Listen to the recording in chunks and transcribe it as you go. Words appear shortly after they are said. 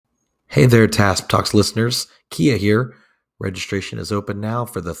Hey there, TASP Talks listeners. Kia here. Registration is open now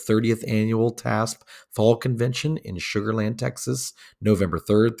for the 30th annual TASP Fall Convention in Sugar Land, Texas, November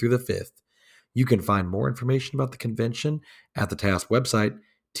 3rd through the 5th. You can find more information about the convention at the TASP website,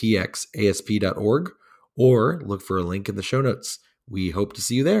 txasp.org, or look for a link in the show notes. We hope to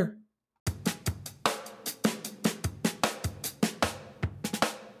see you there.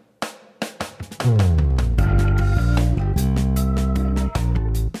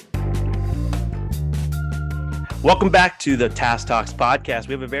 Welcome back to the TASP Talks podcast.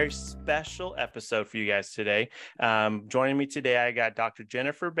 We have a very special episode for you guys today. Joining me today, I got Dr.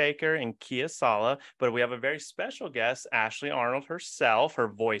 Jennifer Baker and Kia Sala, but we have a very special guest, Ashley Arnold herself, her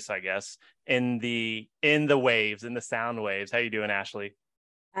voice, I guess, in the waves, in the sound waves. How you doing, Ashley?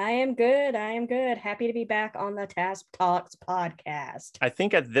 I am good. Happy to be back on the TASP Talks podcast. I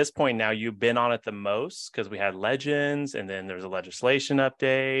think at this point now you've been on it the most because we had Legends and then there's a legislation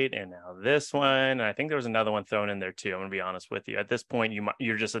update and now this one. And I think there was another one thrown in there too. I'm going to be honest with you. At this point,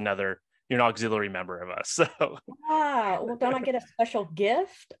 you're just you're an auxiliary member of us. So well, don't I get a special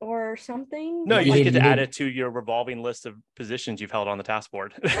gift or something? No, you just get to add it to your revolving list of positions you've held on the task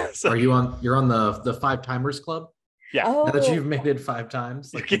board. So you're on the Five Timers Club? Yeah. Now that you've made it 5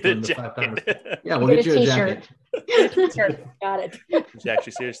 times, like you've done the 5 timers. Yeah, we'll get you a jacket. Got it. She's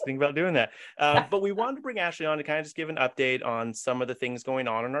actually seriously thinking about doing that. But we wanted to bring Ashley on to kind of just give an update on some of the things going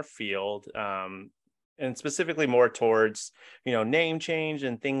on in our field, and specifically more towards, name change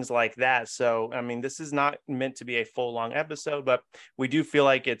and things like that. So, I mean, this is not meant to be a full long episode, but we do feel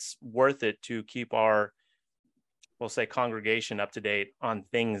like it's worth it to keep our, we'll say, congregation up to date on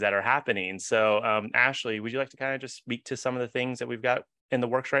things that are happening. So Ashley, would you like to kind of just speak to some of the things that we've got in the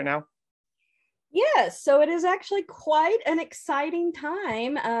works right now? Yes, so it is actually quite an exciting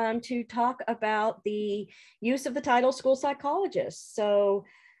time to talk about the use of the title school psychologist. So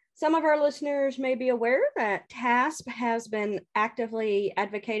some of our listeners may be aware that TASP has been actively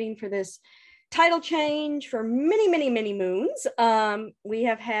advocating for this title change for many, many, many moons. We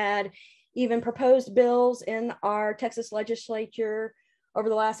have had even proposed bills in our Texas legislature over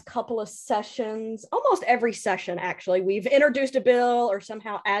the last couple of sessions. Almost every session, actually, we've introduced a bill or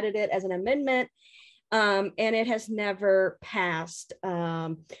somehow added it as an amendment, and it has never passed.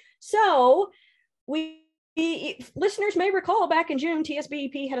 So listeners may recall back in June,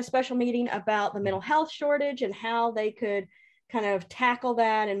 TSBEP had a special meeting about the mental health shortage and how they could kind of tackle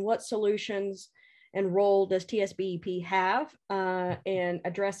that and what solutions and role does TSBEP have in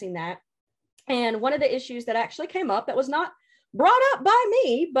addressing that. And one of the issues that actually came up that was not brought up by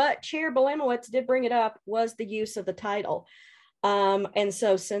me, but Chair Belemowitz did bring it up, was the use of the title. And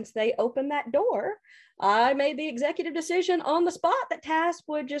so since they opened that door, I made the executive decision on the spot that TASP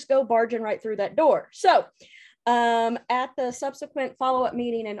would just go barging right through that door. So at the subsequent follow-up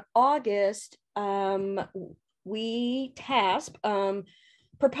meeting in August, we, TASP,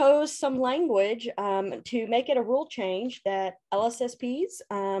 proposed some language to make it a rule change that LSSPs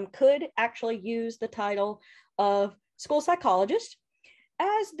could actually use the title of school psychologist,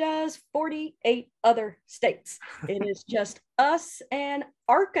 as does 48 other states. It is just us and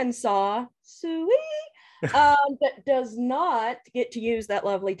Arkansas, that does not get to use that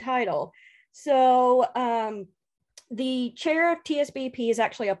lovely title. So the chair of TSBEP is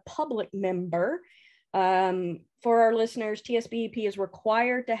actually a public member. For our listeners, TSBEP is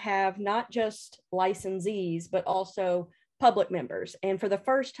required to have not just licensees, but also public members. And for the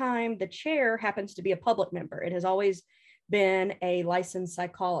first time, the chair happens to be a public member. It has always been a licensed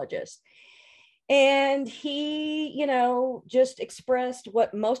psychologist. And he, just expressed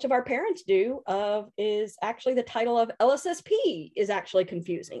what most of our parents do is actually the title of LSSP is actually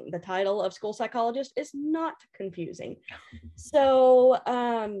confusing. The title of school psychologist is not confusing. So,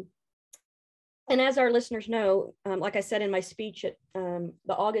 and as our listeners know, like I said in my speech at the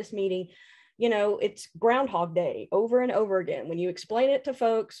August meeting, it's Groundhog Day over and over again. When you explain it to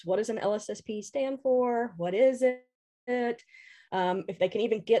folks, what does an LSSP stand for? What is it? If they can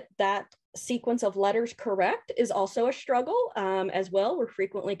even get that sequence of letters correct is also a struggle as well. We're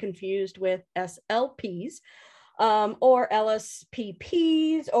frequently confused with SLPs or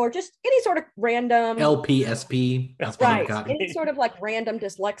LSPPs or just any sort of random LPSP. That's right. Any sort of like random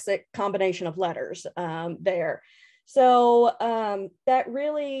dyslexic combination of letters there. So that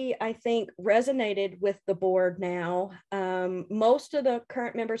really, I think, resonated with the board now. Most of the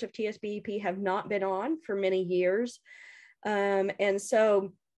current members of TSBEP have not been on for many years. And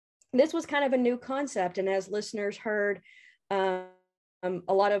so this was kind of a new concept. And as listeners heard, a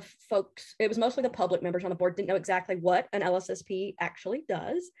lot of folks, it was mostly the public members on the board, didn't know exactly what an LSSP actually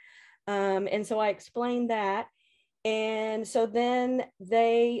does. And so I explained that. And so then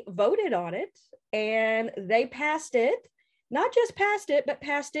they voted on it and they passed it, not just passed it, but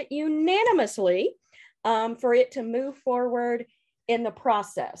passed it unanimously for it to move forward in the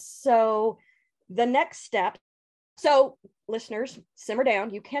process. So the next step, so listeners, simmer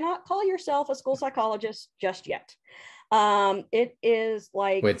down. You cannot call yourself a school psychologist just yet. It is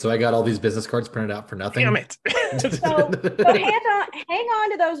like, wait, so I got all these business cards printed out for nothing? Damn it. so hang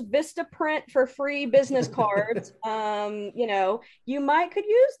on to those Vistaprint for free business cards. You know, you might could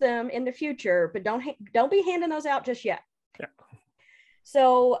use them in the future, but don't be handing those out just yet. Yeah.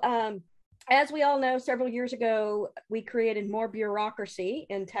 So as we all know, several years ago, we created more bureaucracy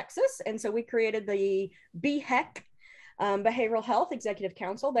in Texas. And so we created the BHEC, Behavioral Health Executive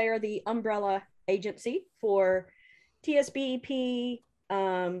Council. They are the umbrella agency for TSBEP,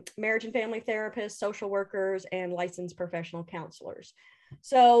 marriage and family therapists, social workers, and licensed professional counselors.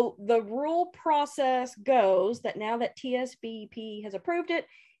 So the rule process goes that now that TSBEP has approved it,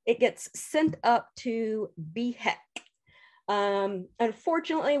 it gets sent up to BHEC.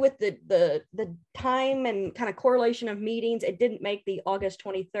 Unfortunately, with the time and kind of correlation of meetings, it didn't make the August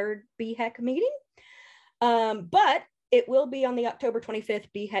 23rd BHEC meeting, but it will be on the October 25th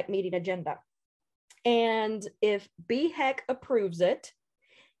BHEC meeting agenda. And if BHEC approves it,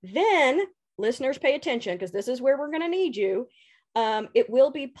 then listeners pay attention, because this is where we're going to need you. It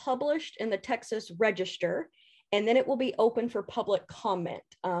will be published in the Texas Register, and then it will be open for public comment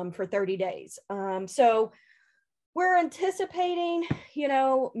for 30 days. So we're anticipating, you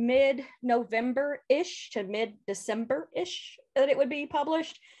know, mid-November-ish to mid-December-ish that it would be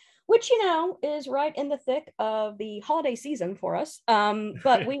published, which, you know, is right in the thick of the holiday season for us.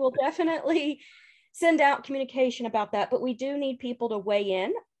 But we will definitely send out communication about that. But we do need people to weigh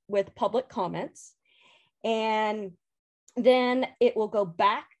in with public comments. And then it will go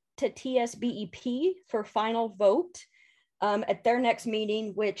back to TSBEP for final vote at their next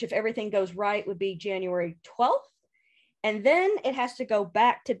meeting, which, if everything goes right, would be January 12th. And then it has to go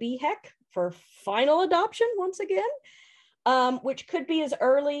back to BHEC for final adoption once again, which could be as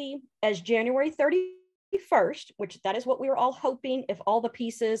early as January 31st, which that is what we were all hoping, if all the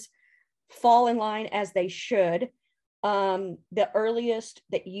pieces fall in line as they should. The earliest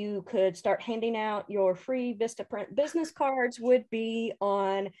that you could start handing out your free Vistaprint business cards would be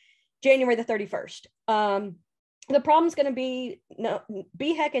on January the 31st. The problem is going to be, no,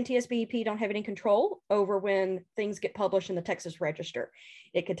 BHEC and TSBEP don't have any control over when things get published in the Texas Register.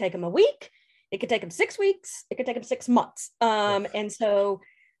 It could take them a week, it could take them 6 weeks, it could take them 6 months. And so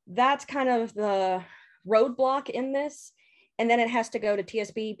that's kind of the roadblock in this. And then it has to go to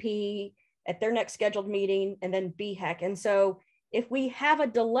TSBEP at their next scheduled meeting, and then BHEC. And so if we have a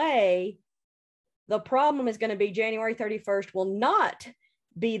delay, the problem is going to be January 31st will not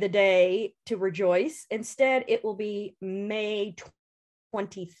be the day to rejoice. Instead, it will be May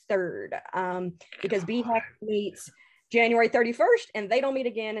 23rd, because BHEC meets January 31st and they don't meet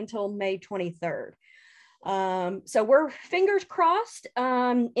again until May 23rd. So we're fingers crossed,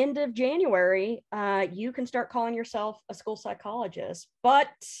 end of January, you can start calling yourself a school psychologist, but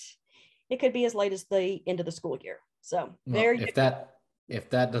it could be as late as the end of the school year. So there you go. If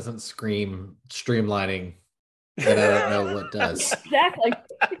that doesn't scream streamlining, then I don't know what does. Exactly.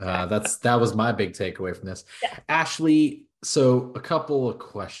 That was my big takeaway from this. Yeah. Ashley, so a couple of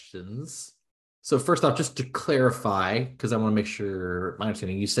questions. So first off, just to clarify, because I want to make sure my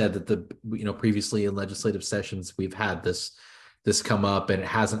understanding, you said that previously in legislative sessions, we've had this come up and it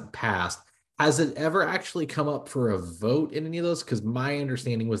hasn't passed. Has it ever actually come up for a vote in any of those? Because my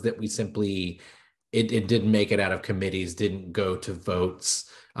understanding was that we simply, it didn't make it out of committees, didn't go to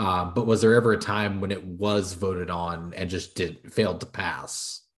votes. But was there ever a time when it was voted on and just failed to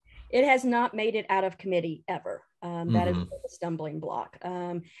pass? It has not made it out of committee ever. That is a stumbling block.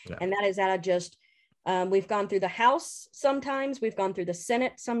 And that is out of just, we've gone through the House sometimes, we've gone through the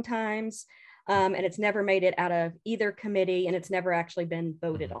Senate sometimes, and it's never made it out of either committee, and it's never actually been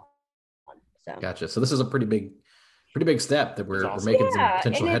voted on. So gotcha. So this is a pretty big step that we're making some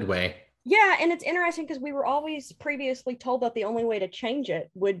potential headway. Yeah, and it's interesting because we were always previously told that the only way to change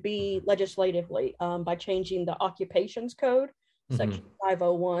it would be legislatively, by changing the occupations code, section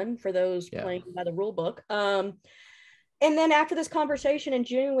 501, for those playing by the rule book. And then after this conversation in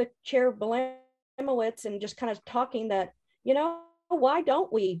June with Chair Blamowitz and just kind of talking that, why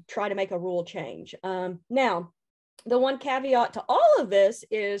don't we try to make a rule change? Now, the one caveat to all of this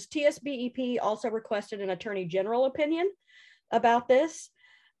is TSBEP also requested an attorney general opinion about this.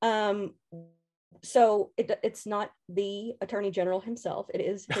 So it's not the attorney general himself, it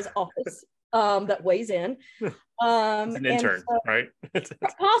is his office. that weighs in. It's an intern, so, right?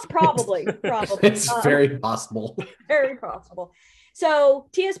 Probably. It's very possible. Very possible. So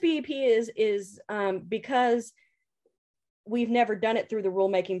TSBEP is because we've never done it through the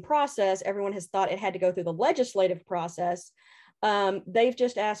rulemaking process. Everyone has thought it had to go through the legislative process. They've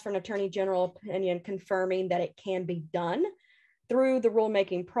just asked for an attorney general opinion confirming that it can be done through the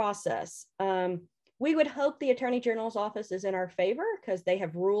rulemaking process. We would hope the attorney general's office is in our favor because they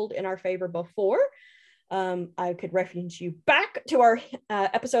have ruled in our favor before. I could reference you back to our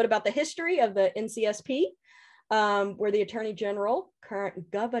episode about the history of the NCSP, where the attorney general,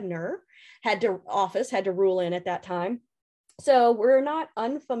 current governor, had to rule in at that time. So we're not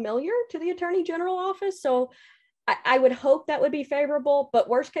unfamiliar to the attorney general office. So I would hope that would be favorable, but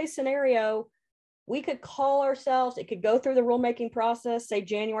worst case scenario, we could call ourselves, it could go through the rulemaking process, say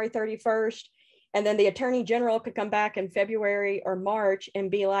January 31st, and then the attorney general could come back in February or March and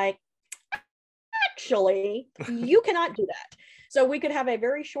be like, actually, you cannot do that. So we could have a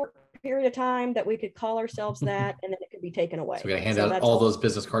very short period of time that we could call ourselves that, and then it could be taken away. So we're going to hand out all those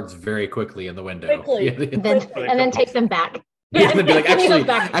business cards very quickly in the window. Quickly. And then take them back. Yeah, and then be like,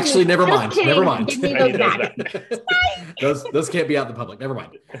 actually, never mind. Never mind. Give me those back. those can't be out in the public. Never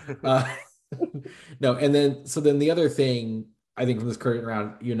mind. No, and then the other thing I think from this current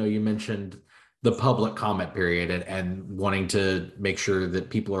round, you mentioned the public comment period and wanting to make sure that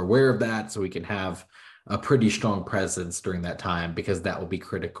people are aware of that so we can have a pretty strong presence during that time, because that will be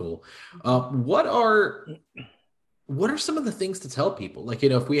critical. What are some of the things to tell people? Like,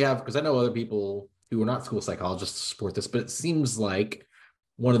 if we have, because I know other people who are not school psychologists support this, but it seems like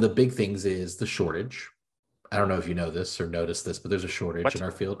one of the big things is the shortage. I don't know if you know this or noticed this, but there's a shortage in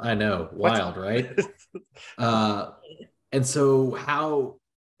our field. I know, wild, right? And so how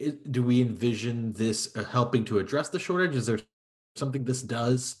do we envision this helping to address the shortage? Is there something this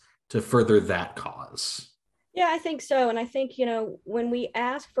does to further that cause? Yeah, I think so. And I think, when we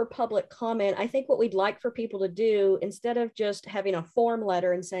ask for public comment, I think what we'd like for people to do, instead of just having a form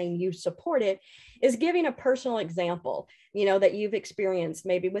letter and saying you support it, is giving a personal example, that you've experienced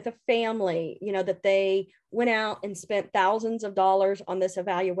maybe with a family, that they went out and spent thousands of dollars on this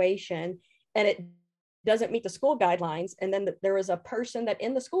evaluation and it doesn't meet the school guidelines. And then there was a person that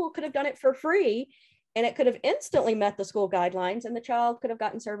in the school could have done it for free, and it could have instantly met the school guidelines and the child could have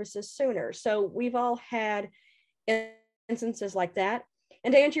gotten services sooner. So we've all had instances like that.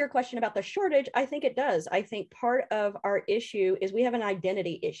 And to answer your question about the shortage, I think it does. I think part of our issue is we have an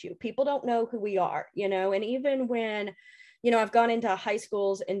identity issue. People don't know who we are, and even when, I've gone into high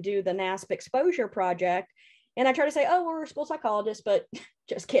schools and do the NASP exposure project, and I try to say, oh, we're a school psychologist, but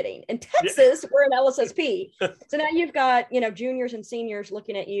just kidding. In Texas, we're an LSSP. So now you've got, juniors and seniors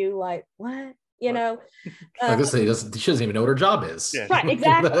looking at you like, what? She doesn't even know what her job is. Yeah. Right,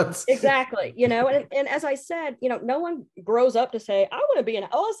 exactly. And as I said, no one grows up to say, I want to be an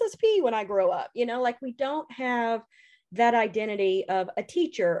LSSP when I grow up. Like we don't have that identity of a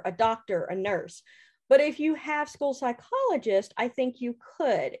teacher, a doctor, a nurse. But if you have school psychologists, I think you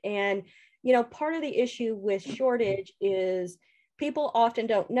could. And, part of the issue with shortage is people often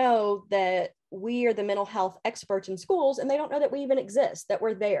don't know that we are the mental health experts in schools, and they don't know that we even exist, that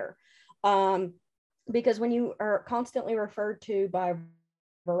we're there. Because when you are constantly referred to by a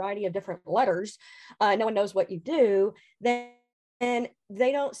variety of different letters, no one knows what you do, then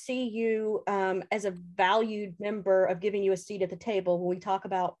they don't see you as a valued member of giving you a seat at the table when we talk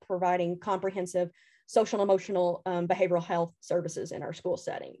about providing comprehensive social and emotional behavioral health services in our school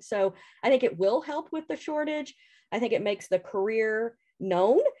setting. So I think it will help with the shortage. I think it makes the career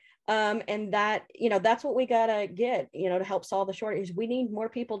known. And that, that's what we got to get, to help solve the shortage. We need more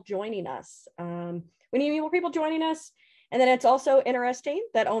people joining us. And then it's also interesting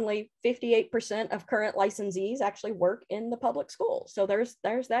that only 58% of current licensees actually work in the public school. So there's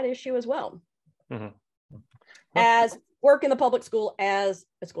that issue as well. Mm-hmm. As work in the public school as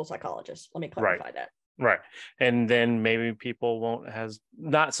a school psychologist. Let me clarify that. Right. And then maybe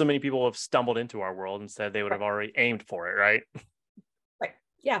not so many people have stumbled into our world. Instead, they would have already aimed for it, right? Right.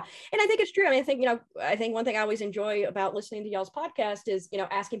 Yeah. And I think it's true. I think one thing I always enjoy about listening to y'all's podcast is,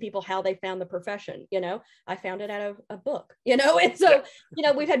 asking people how they found the profession. I found it out of a book, and so,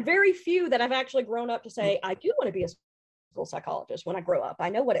 we've had very few that I've actually grown up to say, I do want to be a school psychologist when I grow up. I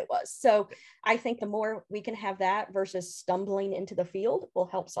know what it was. So I think the more we can have that versus stumbling into the field will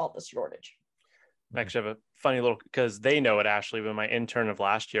help solve the shortage. I actually have a funny because they know it, Ashley, but my intern of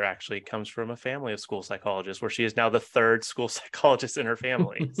last year actually comes from a family of school psychologists, where she is now the third school psychologist in her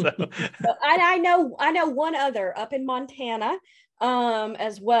family. So I know one other up in Montana.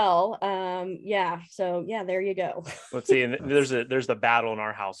 as well. Yeah. So yeah, there you go. Let's see. And there's the battle in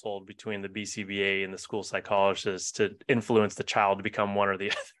our household between the BCBA and the school psychologists to influence the child to become one or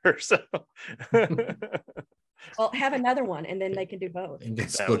the other. So Well, have another one and then they can do both. And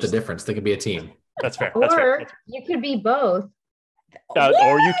split the difference. They could be a team. That's fair. Or That's fair. you could be both.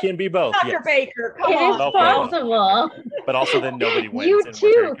 Or you can be both. Dr. Yes. Baker, come It is on. possible. But also then nobody wins. You and we're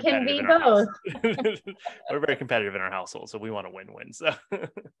too very can be competitive in our both. house. We're very competitive in our household, so we want to win-win. So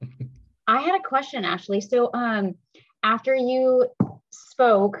I had a question, Ashley. So after you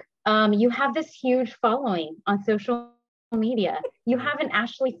spoke, you have this huge following on social media. You have an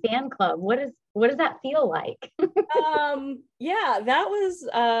Ashley fan club. What does that feel like? Yeah, that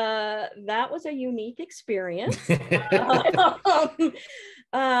was a unique experience. You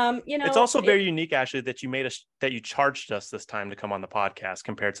know, it's also very unique, Ashley, that you charged us this time to come on the podcast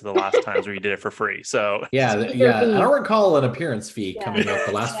compared to the last times where you did it for free. So Yeah. I don't recall an appearance fee coming up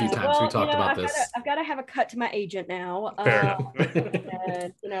the last few times well, we talked about this. I've got to have a cut to my agent now. Fair enough.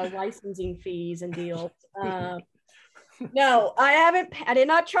 And, you know, licensing fees and deals. No, I did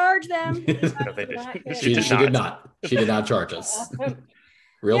not charge them. She did not. She did not charge us.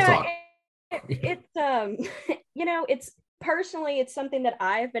 Real talk. It's you know, it's personally, it's something that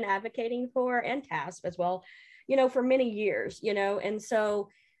I've been advocating for, and TASP as well, you know, for many years, you know, and so,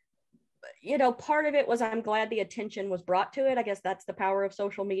 you know, part of it was I'm glad the attention was brought to it. I guess that's the power of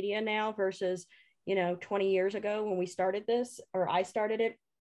social media now versus, you know, 20 years ago when we started this, or I started it.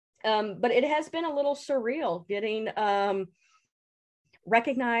 But it has been a little surreal getting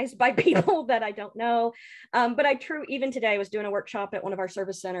recognized by people that I don't know. But even today I was doing a workshop at one of our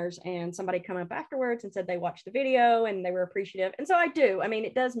service centers, and somebody come up afterwards and said they watched the video and they were appreciative. And so I do. I mean,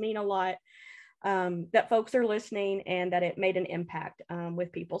 it does mean a lot that folks are listening and that it made an impact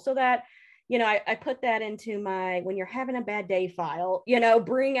with people. So that, you know, I put that into my when you're having a bad day file, you know,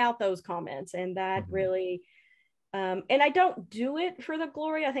 bring out those comments. And that really, and I don't do it for the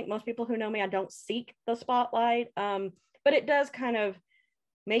glory. I think most people who know me, I don't seek the spotlight. But it does kind of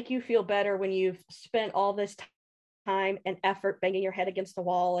make you feel better when you've spent all this time and effort banging your head against the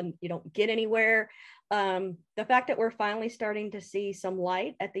wall and you don't get anywhere. The fact that we're finally starting to see some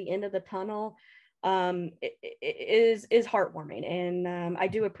light at the end of the tunnel is heartwarming. And I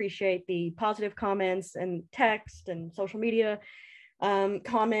do appreciate the positive comments and text and social media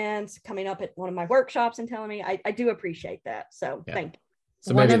comments coming up at one of my workshops and telling me. I do appreciate that. So thank you.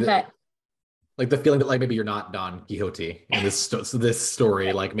 So maybe like the feeling that like maybe you're not Don Quixote in this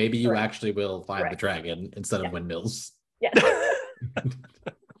story, like maybe you actually will find the dragon instead of windmills. Yes.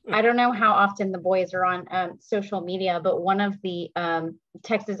 I don't know how often the boys are on social media, but one of the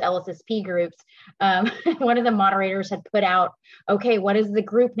Texas LSSP groups, one of the moderators had put out, okay, what is the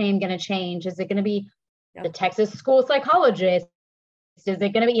group name going to change? Is it going to be the Texas School Psychologist? Is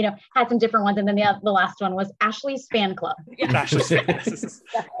it going to be, you know, had some different ones. And then the last one was Ashley's Fan Club. Ashley's Fan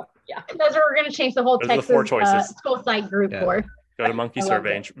Club. Yeah. Those are, we're going to change the whole Texas school site group for. Go to Monkey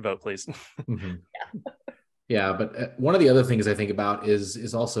Survey and vote, please. Mm-hmm. Yeah, but one of the other things I think about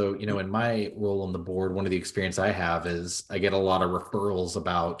is also, you know, in my role on the board, one of the experience I have is I get a lot of referrals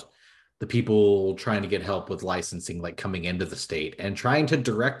about the people trying to get help with licensing, like coming into the state, and trying to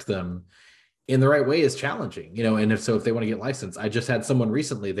direct them in the right way is challenging, you know. And if they want to get licensed, I just had someone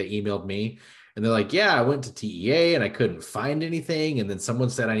recently that emailed me and they're like, yeah, I went to TEA and I couldn't find anything. And then someone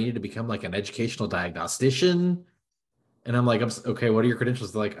said I needed to become like an educational diagnostician. And I'm like, okay, what are your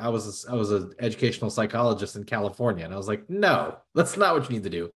credentials? They're like, I was an educational psychologist in California. And I was like, no, that's not what you need to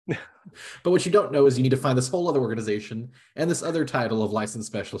do. But what you don't know is you need to find this whole other organization and this other title of licensed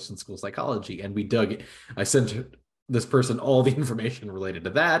specialist in school psychology. And I sent this person all the information related to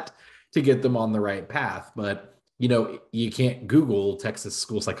that to get them on the right path. But, you know, you can't Google Texas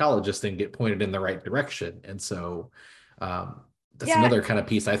school psychologist and get pointed in the right direction. And so that's another kind of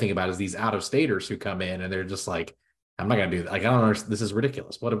piece I think about is these out-of-staters who come in and they're just like, I'm not going to do that. Like, I don't understand. This is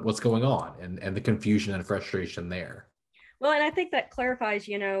ridiculous. What's going on? And the confusion and frustration there. Well, and I think that clarifies,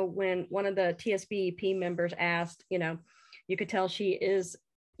 you know, when one of the TSBEP members asked, you know, you could tell she is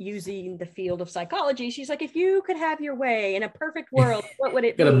using the field of psychology. She's like, if you could have your way in a perfect world, what would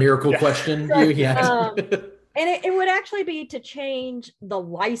it be? Got a miracle question? Yeah. And it would actually be to change the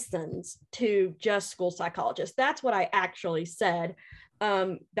license to just school psychologist. That's what I actually said.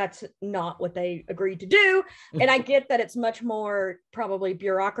 That's not what they agreed to do. And I get that it's much more probably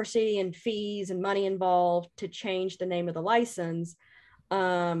bureaucracy and fees and money involved to change the name of the license.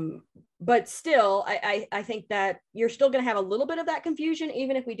 But still, I think that you're still going to have a little bit of that confusion,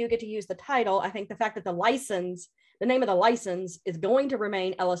 even if we do get to use the title. I think the fact that the name of the license is going to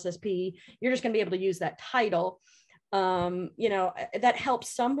remain LSSP, you're just going to be able to use that title. That helps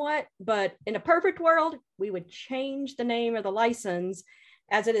somewhat, but in a perfect world, we would change the name of the license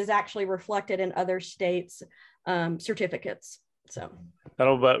as it is actually reflected in other states' certificates. So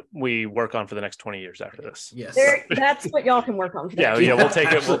that'll what we work on for the next 20 years after this. Yes. That's what y'all can work on. Yeah, we'll take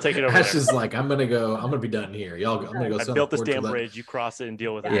it over. Ash is like, I'm gonna be done here. I'm gonna go. I built this damn bridge. You cross it and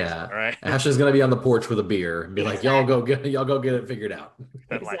deal with it. Yeah. All right. Ash is gonna be on the porch with a beer and be like, y'all go get it figured out.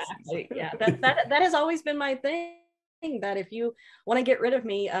 Exactly. Yeah. That has always been my thing. That if you want to get rid of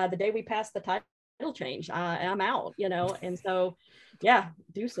me, the day we pass the title change, I'm out. And so, yeah,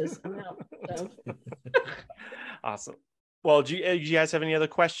 deuces. I'm out. So. Awesome. Well, do you guys have any other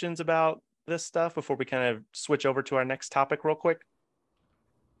questions about this stuff before we kind of switch over to our next topic real quick?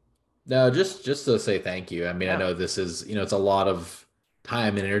 No, just to say thank you. I mean, I know this is, it's a lot of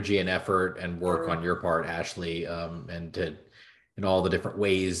time and energy and effort and work on your part, Ashley, and in all the different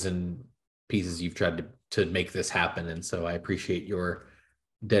ways and pieces you've tried to make this happen. And so I appreciate your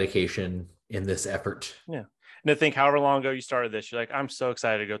dedication in this effort. Yeah. And to think however long ago you started this, you're like, I'm so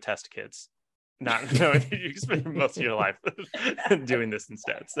excited to go test kids. Not knowing you spend most of your life doing this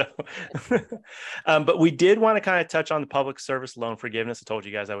instead. So, but we did want to kind of touch on the public service loan forgiveness. I told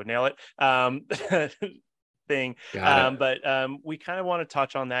you guys I would nail it. Thing. But we kind of want to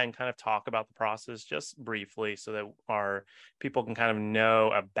touch on that and kind of talk about the process just briefly so that our people can kind of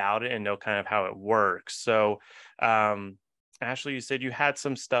know about it and know kind of how it works. So, Ashley, you said you had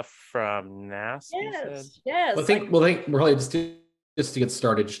some stuff from NASA. Yes. Well, I think really just to get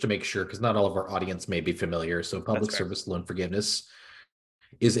started, just to make sure, because not all of our audience may be familiar. So public service loan forgiveness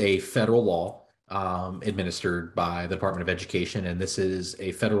is a federal law administered by the Department of Education. And this is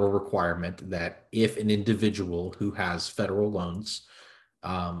a federal requirement that if an individual who has federal loans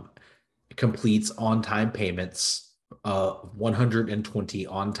completes on-time payments, 120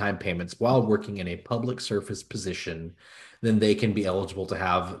 on-time payments while working in a public service position, then they can be eligible to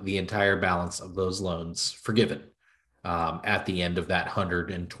have the entire balance of those loans forgiven at the end of that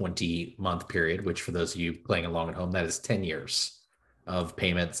 120-month period, which for those of you playing along at home, that is 10 years of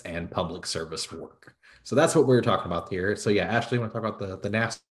payments and public service work. So that's what we're talking about here. So yeah, Ashley, you want to talk about the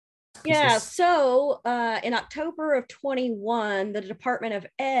NASA? Yeah, so in October of 21, the Department of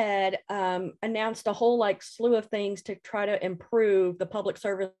Ed announced a whole slew of things to try to improve the public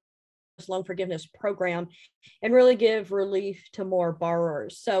service loan forgiveness program and really give relief to more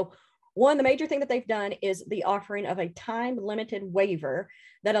borrowers. So the major thing that they've done is the offering of a time-limited waiver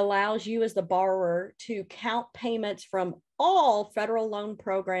that allows you as the borrower to count payments from all federal loan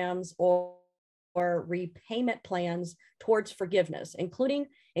programs or repayment plans towards forgiveness, including,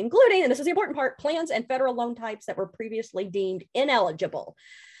 and this is the important part, plans and federal loan types that were previously deemed ineligible.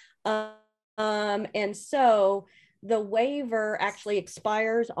 And so the waiver actually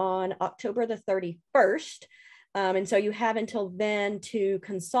expires on October the 31st. And so you have until then to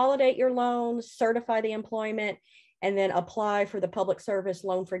consolidate your loans, certify the employment, and then apply for the public service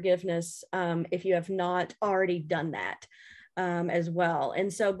loan forgiveness if you have not already done that as well.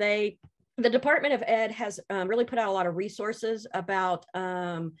 And so the Department of Ed has really put out a lot of resources about,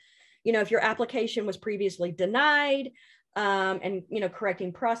 if your application was previously denied, and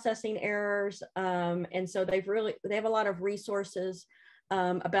correcting processing errors. And so they have a lot of resources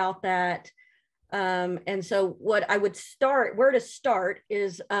about that. And so where to start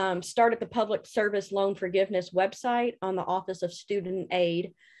is start at the Public Service Loan Forgiveness website on the Office of Student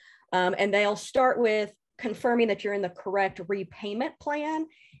Aid. And they'll start with confirming that you're in the correct repayment plan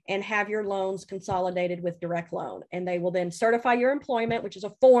and have your loans consolidated with direct loan. And they will then certify your employment, which is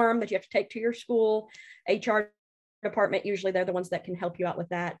a form that you have to take to your school, HR department. Usually they're the ones that can help you out with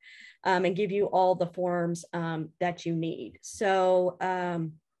that and give you all the forms that you need. So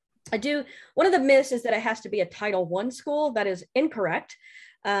one of the myths is that it has to be a Title I school. That is incorrect.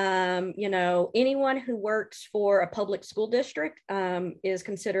 Anyone who works for a public school district is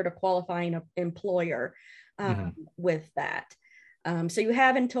considered a qualifying employer with that. So you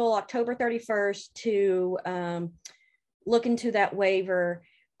have until October 31st to look into that waiver.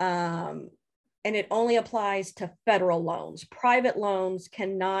 And it only applies to federal loans. Private loans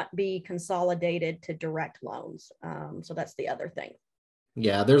cannot be consolidated to direct loans. So that's the other thing.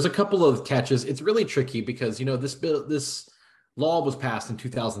 Yeah, there's a couple of catches. It's really tricky because, this law was passed in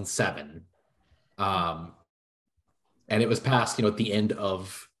 2007. And it was passed, at the end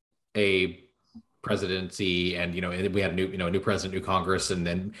of a presidency and, and we had a new president, new Congress. And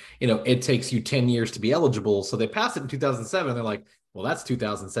then, it takes you 10 years to be eligible. So they passed it in 2007. They're like, well, that's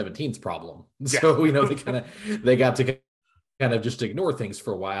 2017's problem. Yeah. So, they got to kind of just ignore things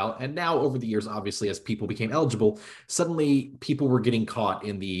for a while. And now over the years, obviously, as people became eligible, suddenly people were getting caught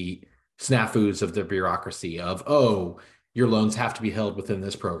in the snafus of the bureaucracy of, oh, your loans have to be held within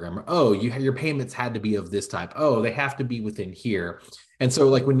this program. Or, oh, your payments had to be of this type. Oh, they have to be within here. And so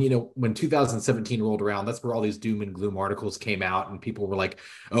like when 2017 rolled around, that's where all these doom and gloom articles came out and people were like,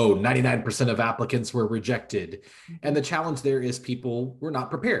 oh, 99% of applicants were rejected. And the challenge there is people were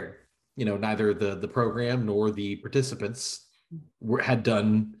not prepared. Neither the program nor the participants had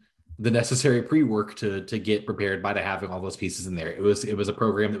done the necessary pre-work to get prepared by having all those pieces in there. It was a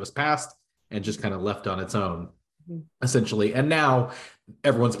program that was passed and just kind of left on its own, essentially. And now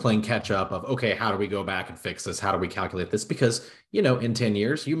everyone's playing catch up of, okay, how do we go back and fix this? How do we calculate this? Because, in 10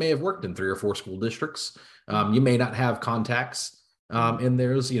 years, you may have worked in 3 or 4 school districts. You may not have contacts in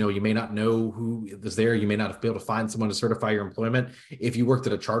theirs. You may not know who is there. You may not be able to find someone to certify your employment. If you worked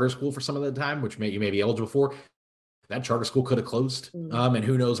at a charter school for some of the time, which you may be eligible for, that charter school could have closed, and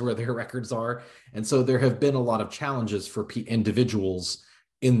who knows where their records are. And so there have been a lot of challenges for individuals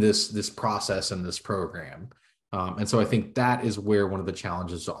in this process and this program. And so I think that is where one of the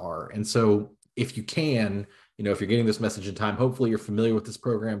challenges are. And so if you can, if you're getting this message in time, hopefully you're familiar with this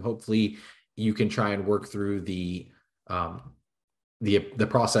program. Hopefully you can try and work through the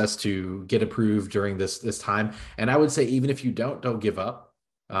process to get approved during this time. And I would say, even if you don't give up.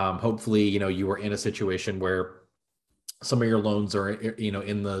 Hopefully, you are in a situation where some of your loans are,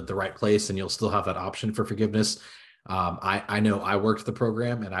 in the right place, and you'll still have that option for forgiveness. I know I worked the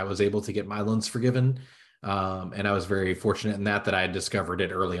program and I was able to get my loans forgiven. And I was very fortunate in that I had discovered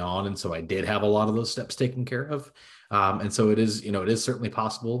it early on. And so I did have a lot of those steps taken care of. And so it is certainly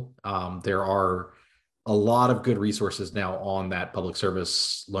possible. There are a lot of good resources now on that public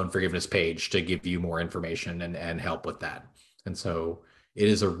service loan forgiveness page to give you more information and help with that. And so it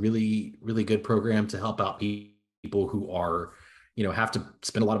is a really, really good program to help out people who are, have to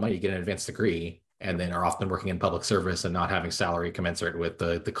spend a lot of money to get an advanced degree and then are often working in public service and not having salary commensurate with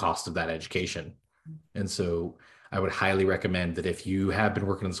the cost of that education. And so I would highly recommend that if you have been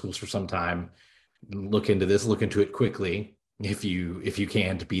working in schools for some time, look into it quickly if you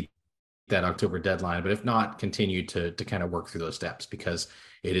can, to beat that October deadline. But if not, continue to kind of work through those steps, because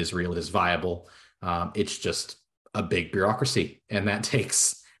it is real, it is viable. It's just a big bureaucracy, and that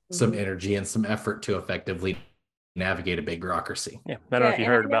takes some energy and some effort to effectively navigate a big bureaucracy. Yeah, I don't know if you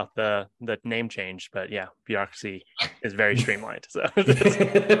heard about the name change, but yeah, bureaucracy is very streamlined. So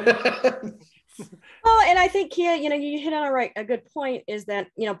well, and I think, yeah, you hit on a good point, is that,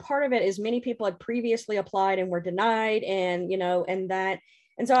 part of it is many people had previously applied and were denied, and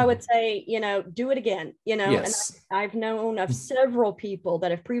so I would say, do it again, Yes. And I've known of several people that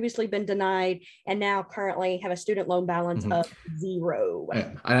have previously been denied and now currently have a student loan balance of 0.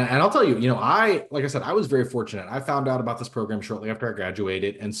 And I'll tell you, like I said, I was very fortunate. I found out about this program shortly after I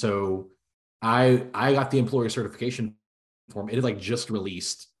graduated. And so I got the employer certification form. It had just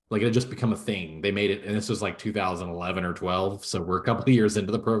released, it had just become a thing. They made it, and this was 2011 or 12. So we're a couple of years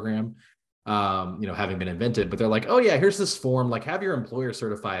into the program, having been invented, but they're like, oh yeah, here's this form, have your employer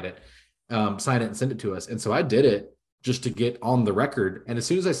certified it, sign it and send it to us. And so I did it just to get on the record. And as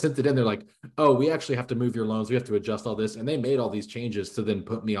soon as I sent it in, they're like, oh, we actually have to move your loans. We have to adjust all this. And they made all these changes to then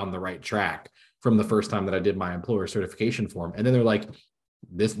put me on the right track from the first time that I did my employer certification form. And then they're like,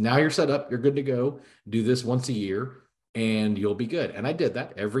 now you're set up, you're good to go. Do this once a year and you'll be good. And I did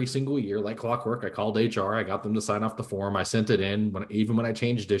that every single year, like clockwork. I called HR. I got them to sign off the form. I sent it in even when I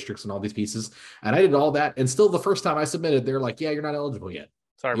changed districts and all these pieces. And I did all that. And still, the first time I submitted, they're like, yeah, you're not eligible yet.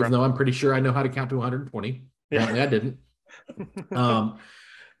 Sorry, even though I'm pretty sure I know how to count to 120. Yeah. Apparently I didn't.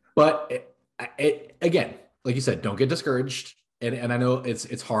 But again, like you said, don't get discouraged. And I know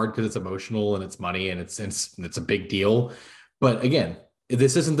it's hard because it's emotional and it's money and it's a big deal. But again,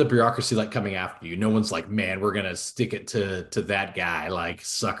 this isn't the bureaucracy coming after you. No one's like, man, we're gonna stick it to that guy,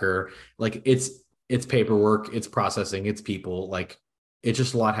 sucker. It's paperwork, it's processing, it's people. It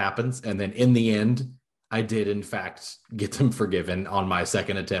just a lot happens. And then in the end, I did in fact get them forgiven on my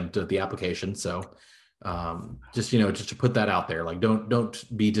second attempt at the application. So just to put that out there,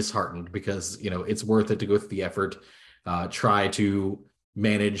 don't be disheartened, because it's worth it to go through the effort. Try to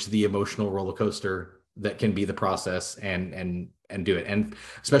manage the emotional roller coaster that can be the process, and do it. And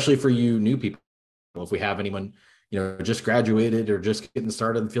especially for you new people, if we have anyone just graduated or just getting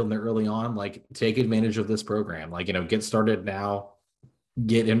started in the field early on, take advantage of this program. Get started now,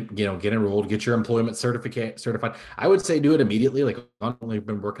 get enrolled, get your employment certified. I would say do it immediately. I've only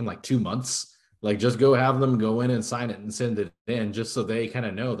been working 2 months. Just go have them go in and sign it and send it in, just so they kind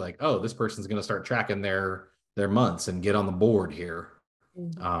of know oh, this person's going to start tracking their months and get on the board here.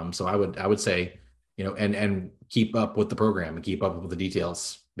 So I would say, and keep up with the program and keep up with the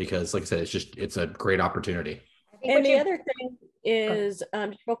details, because like I said, it's a great opportunity. And the other thing, is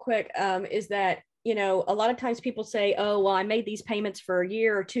just real quick, is that, you know, a lot of times people say, oh, well, I made these payments for a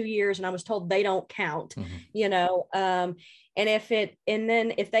year or 2 years and I was told they don't count, you know, and if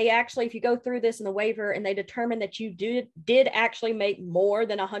they actually, if you go through this in the waiver and they determine that you did actually make more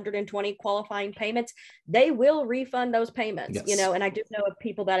than 120 qualifying payments, they will refund those payments, you know, and I do know of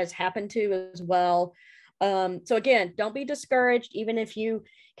people that has happened to as well. So again, don't be discouraged, even if you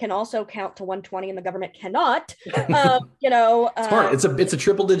can also count to 120 and the government cannot, you know. Smart. It's a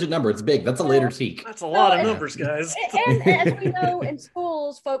triple digit number. It's big. That's a later seek. That's a lot of numbers, guys. And as we know in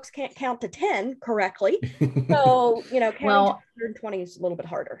schools, folks can't count to 10 correctly. So, you know, counting to 120 is a little bit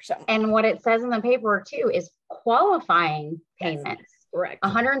harder. So, and what it says in the paperwork too is qualifying payments. Correct.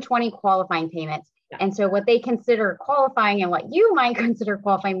 120 qualifying payments. Yeah. And so what they consider qualifying and what you might consider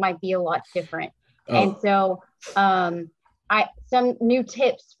qualifying might be a lot different. And so some new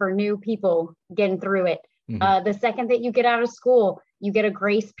tips for new people getting through it. The second that you get out of school, you get a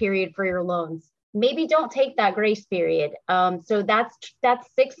grace period for your loans. Maybe don't take that grace period. So that's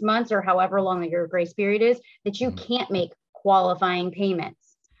 6 months or however long your grace period is that you can't make qualifying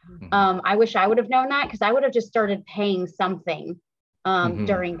payments. I wish I would have known that, because I would have just started paying something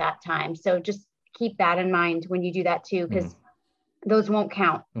during that time. So just keep that in mind when you do that too, because those won't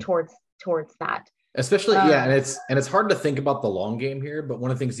count towards that. Especially, and it's hard to think about the long game here, but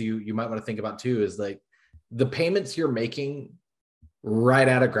one of the things you might want to think about too is like the payments you're making right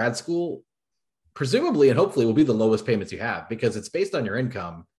out of grad school, presumably and hopefully will be the lowest payments you have, because it's based on your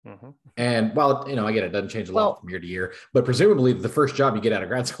income. And while, you know, again, it doesn't change a lot from year to year, but presumably the first job you get out of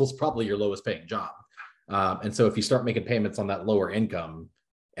grad school is probably your lowest paying job. And so if you start making payments on that lower income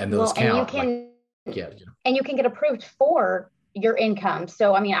and those count, and you can get approved for your income.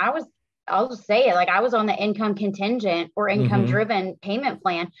 So, I mean, I'll just say it, like I was on the income contingent or income driven payment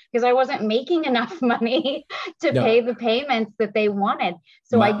plan because I wasn't making enough money to pay the payments that they wanted.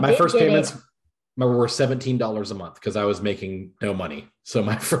 So my first payments were $17 a month because I was making no money. So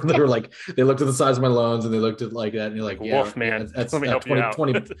they were like, they looked at the size of my loans and they looked at like that and you're like, wolf, man, that's 20,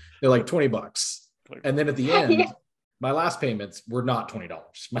 they're like $20. And then at the end, my last payments were not $20.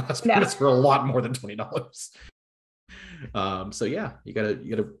 My last payments were a lot more than $20. So yeah, you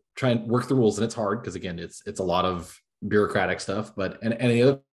gotta try and work the rules, and it's hard because again, it's a lot of bureaucratic stuff. But and the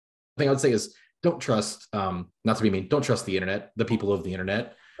other thing I would say is don't trust, not to be mean, don't trust the internet, the people of the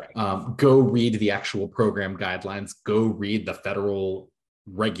internet. Go read the actual program guidelines. Go read the federal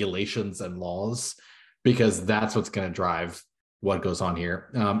regulations and laws, because that's what's going to drive what goes on here.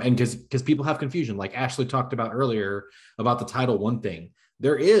 And because people have confusion, like Ashley talked about earlier about the Title I thing.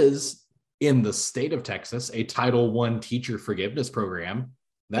 There is, in the state of Texas, a Title I teacher forgiveness program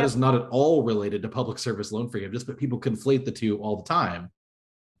that is not at all related to public service loan forgiveness, but people conflate the two all the time.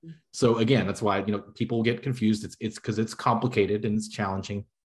 So again, that's why, you know, people get confused. It's because it's complicated and it's challenging,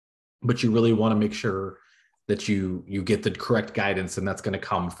 but you really want to make sure that you get the correct guidance, and that's going to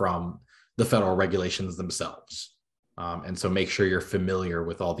come from the federal regulations themselves. And so make sure you're familiar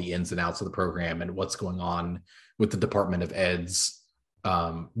with all the ins and outs of the program and what's going on with the Department of Ed's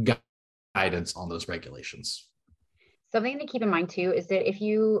guidance on those regulations. Something to keep in mind too is that if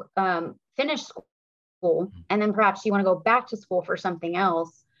you finish school and then perhaps you want to go back to school for something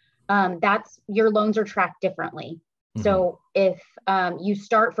else, that's your loans are tracked differently. So if you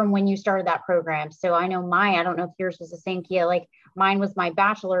start from when you started that program, so I know I don't know if yours was the same, Kia, like mine was my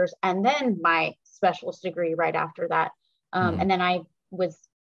bachelor's and then my specialist degree right after that. And then I was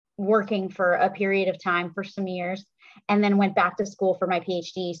working for a period of time for some years and then went back to school for my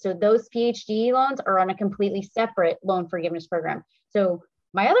PhD. So those PhD loans are on a completely separate loan forgiveness program. So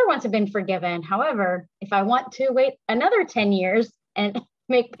my other ones have been forgiven. However, if I want to wait another 10 years and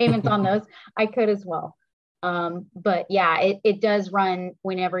make payments on those, I could as well. But yeah, it does run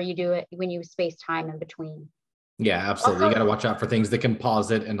whenever you do it, when you space time in between. Yeah, absolutely. You got to watch out for things that can pause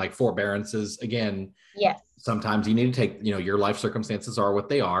it, and like forbearances. Again, sometimes you need to take, you know, your life circumstances are what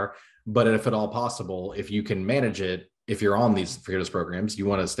they are, but if at all possible, if you can manage it, if you're on these forgiveness programs, you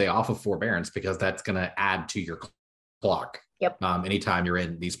want to stay off of forbearance, because that's going to add to your clock. Anytime you're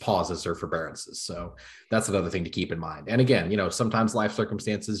in these pauses or forbearances. So that's another thing to keep in mind. And again, you know, sometimes life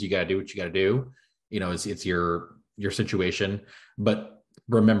circumstances, you got to do what you got to do. You know, it's your situation, but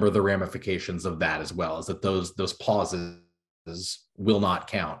remember the ramifications of that as well, is that those pauses will not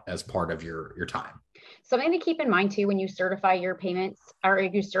count as part of your time. Something to keep in mind too, when you certify your payments or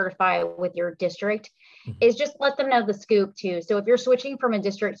if you certify with your district, is just let them know the scoop too. So if you're switching from a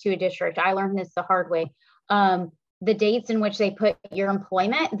district to a district, I learned this the hard way. The dates in which they put your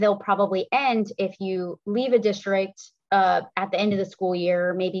employment, they'll probably end if you leave a district at the end of the school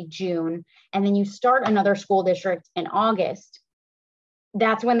year, maybe June, and then you start another school district in August.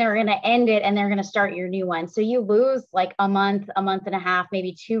 that's when they're going to end it and they're going to start your new one. So you lose like a month and a half,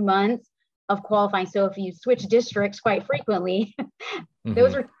 maybe 2 months of qualifying. So if you switch districts quite frequently,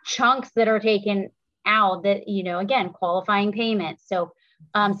 those are chunks that are taken out that, you know, again, qualifying payments. So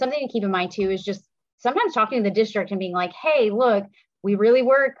something to keep in mind too is just sometimes talking to the district and being like, hey, look, we really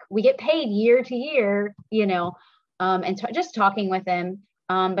work, we get paid year to year, you know, and just talking with them.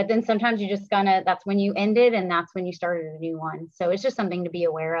 But then sometimes you just that's when you ended and that's when you started a new one. So it's just something to be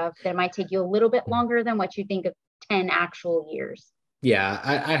aware of that might take you a little bit longer than what you think of 10 actual years. Yeah,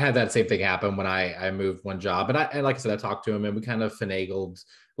 I had that same thing happen when I moved one job, and like I said, I talked to him and we kind of finagled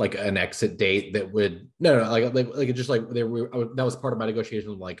like an exit date that would like just like that was part of my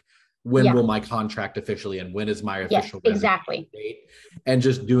negotiation, like when will my contract officially end, when is my official exactly date, and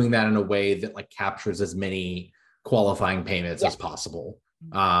just doing that in a way that like captures as many qualifying payments as possible.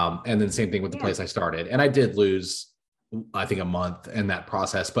 And then same thing with the place I started, and I did lose, I think, a month in that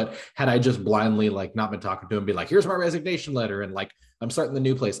process. But had I just blindly like not been talking to him, be like, here's my resignation letter, and like I'm starting the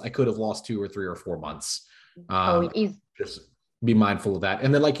new place, I could have lost 2 or 3 or 4 months. Just be mindful of that.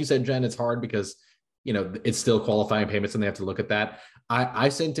 And then, like you said, Jen, it's hard because, you know, it's still qualifying payments and they have to look at that. I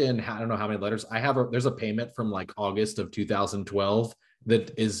sent in, I don't know how many letters I have. There's a payment from like August of 2012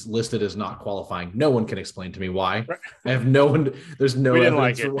 that is listed as not qualifying. No one can explain to me why. I have no one. There's no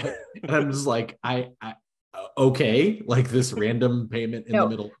evidence for what. And I'm just like, okay, like this random payment in the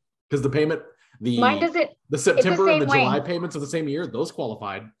middle, because the payment, the September and the July payments of the same year, those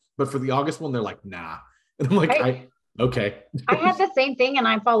qualified, but for the August one, they're like, nah. And I'm like, okay. I had the same thing and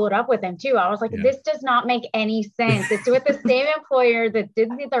I followed up with him too. I was like, this does not make any sense. It's with the same employer that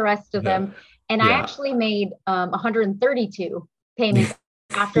did the rest of them. And I actually made 132 payments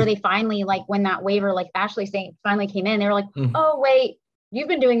after they finally, like when that waiver, like Ashley saying, finally came in, they were like, oh, wait, you've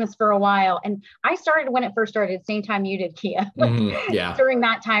been doing this for a while. And I started when it first started, same time you did, Kia. During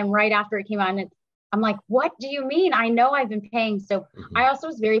that time, right after it came out. And I'm like, what do you mean? I know I've been paying. So I also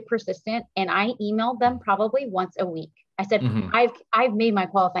was very persistent and I emailed them probably once a week. I said, I've made my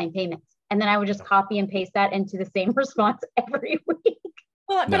qualifying payments. And then I would just copy and paste that into the same response every week.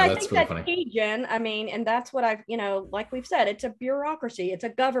 Well, but I think that's key, Jen. I mean, and that's what I've, you know, like we've said, it's a bureaucracy, it's a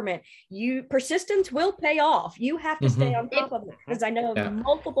government. Persistence will pay off. You have to stay on top of it, because I know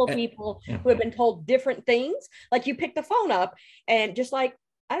multiple people who have been told different things. Like you pick the phone up and just like,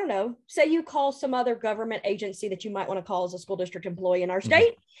 I don't know, say you call some other government agency that you might want to call as a school district employee in our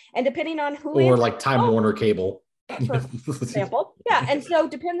state, and depending on who, or like Time Warner Cable, for example. And so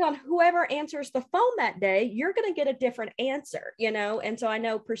depending on whoever answers the phone that day, you're going to get a different answer, you know. And so I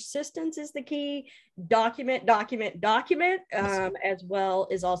know persistence is the key. Document as well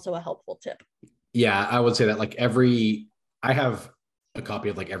is also a helpful tip. Yeah, I would say that like I have a copy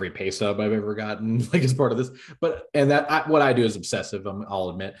of like every pay stub I've ever gotten, like as part of this, what I do is obsessive, I'll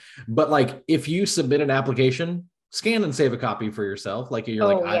admit, but like if you submit an application, scan and save a copy for yourself. Like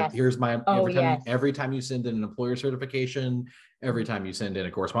you're here's my, every time you send in an employer certification, every time you send in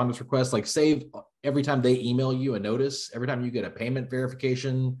a correspondence request, like save every time they email you a notice, every time you get a payment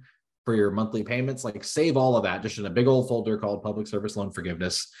verification for your monthly payments, like save all of that just in a big old folder called Public Service Loan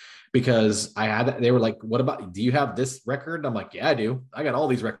Forgiveness. Because they were like, do you have this record? I'm like, yeah, I do. I got all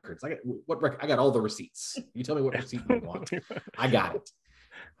these records. I got all the receipts. You tell me what receipt you want. I got it.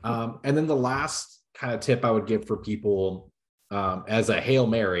 And then the last kind of tip I would give for people as a Hail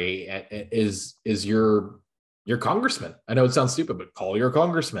Mary is your congressman. I know it sounds stupid, but call your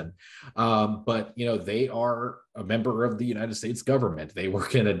congressman. But you know, they are a member of the United States government. They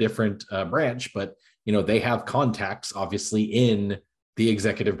work in a different branch, but you know, they have contacts obviously in the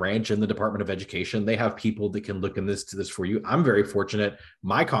executive branch and the Department of Education. They have people that can look into this for you. I'm very fortunate.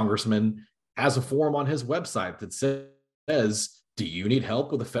 My congressman has a form on his website that says, do you need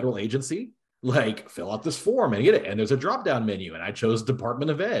help with a federal agency? Like, fill out this form and get it. And there's a drop-down menu. And I chose Department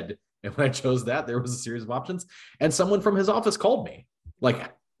of Ed. And when I chose that, there was a series of options. And someone from his office called me,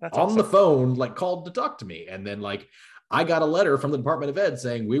 like the phone, like called to talk to me. And then like, I got a letter from the Department of Ed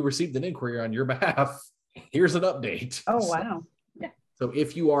saying, we received an inquiry on your behalf. Here's an update. Oh, wow. So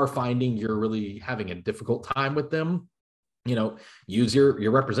if you are finding you're really having a difficult time with them, you know, use your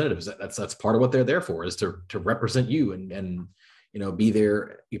representatives. That's part of what they're there for, is to represent you and you know, be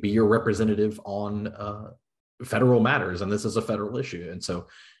your representative on federal matters. And this is a federal issue. And so,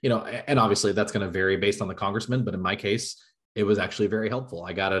 you know, and obviously that's going to vary based on the congressman, but in my case, it was actually very helpful.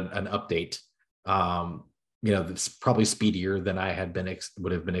 I got an update, you know, that's probably speedier than I had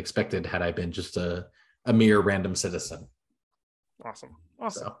would have been expected had I been just a mere random citizen. Awesome.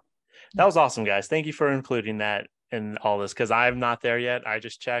 So. That was awesome, guys. Thank you for including that in all this, because I'm not there yet. I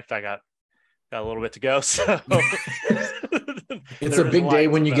just checked. I got a little bit to go. So It's a big day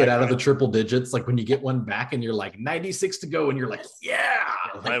when you get out of the triple digits, like when you get one back and you're like 96 to go and you're like, yeah.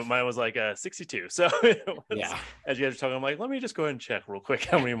 Mine was like 62. So yeah, as you guys are talking, I'm like, let me just go ahead and check real quick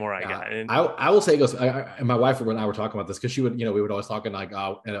how many more I got. And I will say, and my wife and I were talking about this because she would, we would always talk and like,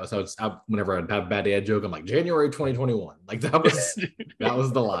 whenever I'd have a bad dad joke, I'm like, January 2021. Like that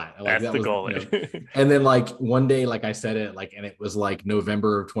was the line. Like, that's the goal. And then like one day, like I said it like, and it was like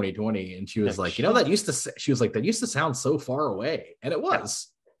November of 2020. And she was like, that used to sound so far away. And it was.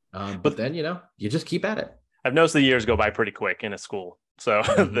 But then, you just keep at it. I've noticed the years go by pretty quick in a school. So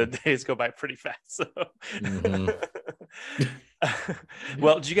the days go by pretty fast. So.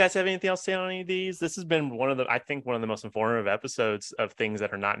 Well, do you guys have anything else to say on any of these? This has been one of the most informative episodes of things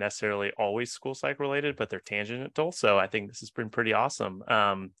that are not necessarily always school psych related, but they're tangential. So I think this has been pretty awesome.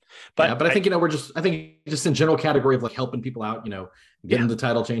 But I think, I think just in general category of like helping people out, getting the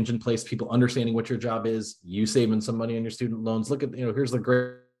title change in place, people understanding what your job is, you saving some money on your student loans. Look at, here's the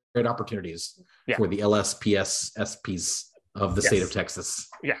great opportunities for the LSPS SPs of the state of Texas.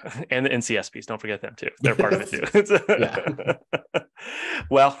 Yeah. And the NCSPs. Don't forget them too. They're part of it too.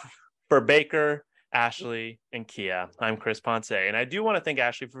 Well, for Baker, Ashley, and Kia, I'm Chris Ponce. And I do want to thank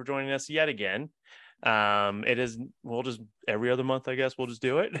Ashley for joining us yet again. We'll just every other month, I guess we'll just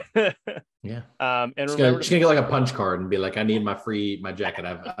do it. Yeah. And she's gonna get like a punch card and be like, I need my jacket.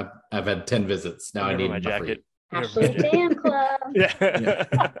 I've had 10 visits. Now I need my jacket. Ashley Fan Club. Yeah.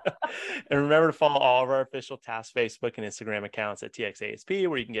 And remember to follow all of our official TASP Facebook and Instagram accounts at TXASP,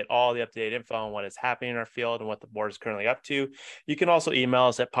 where you can get all the up-to-date info on what is happening in our field and what the board is currently up to. You can also email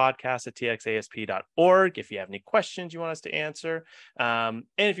us at podcast@txasp.org if you have any questions you want us to answer. And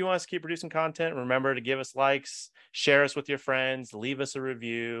if you want us to keep producing content, remember to give us likes, share us with your friends, leave us a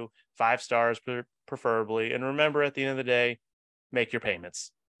review, 5 stars preferably. And remember, at the end of the day, make your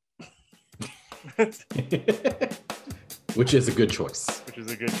payments. Which is a good choice. Which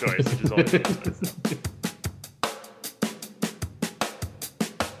is a good choice. Which is always a good choice.